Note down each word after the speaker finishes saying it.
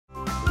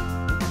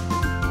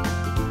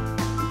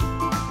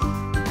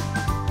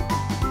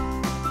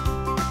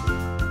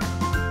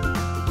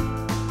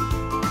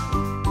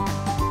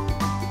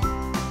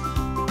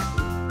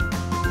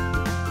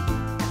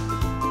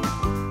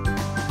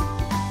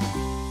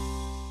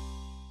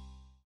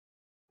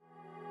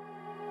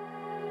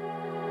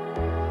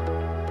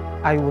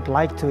I would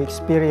like to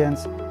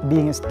experience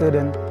being a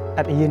student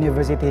at a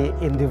university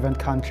in different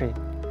country.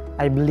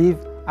 I believe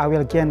I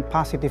will gain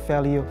positive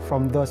value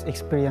from those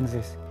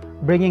experiences.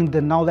 Bringing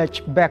the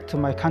knowledge back to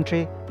my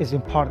country is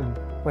important.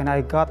 When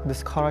I got the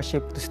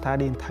scholarship to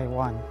study in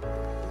Taiwan,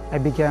 I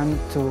began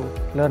to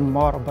learn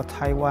more about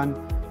Taiwan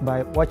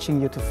by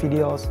watching YouTube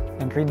videos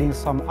and reading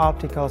some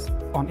articles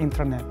on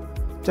internet.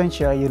 Cheng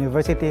Shiu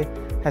University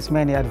has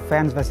many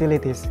advanced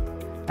facilities.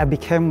 I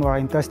became more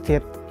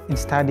interested in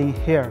studying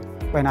here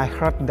when I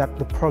heard that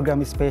the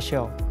program is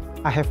special.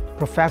 I have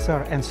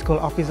professors and school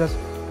officers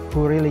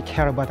who really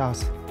care about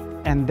us,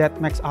 and that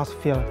makes us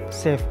feel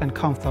safe and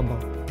comfortable.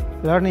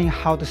 Learning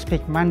how to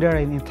speak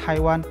Mandarin in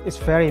Taiwan is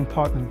very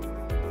important.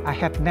 I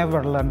had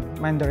never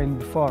learned Mandarin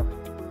before.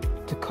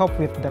 To cope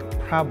with that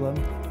problem,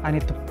 I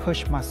need to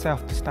push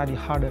myself to study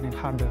harder and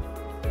harder.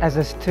 As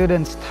a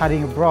student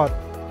studying abroad,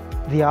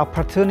 the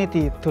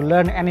opportunity to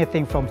learn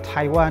anything from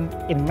Taiwan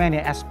in many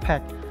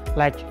aspects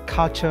like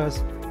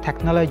cultures,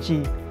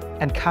 technology,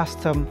 and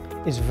custom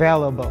is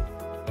valuable.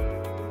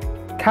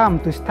 Come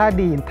to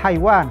study in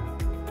Taiwan.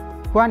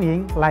 欢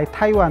迎来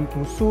台湾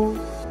读书。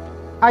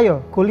Ayo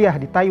kuliah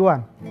di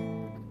Taiwan.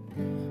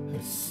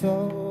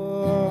 So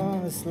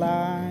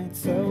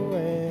slides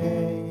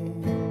away,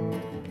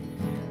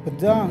 but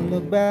don't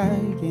look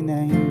back in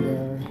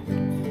anger.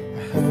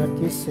 I heard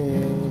you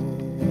say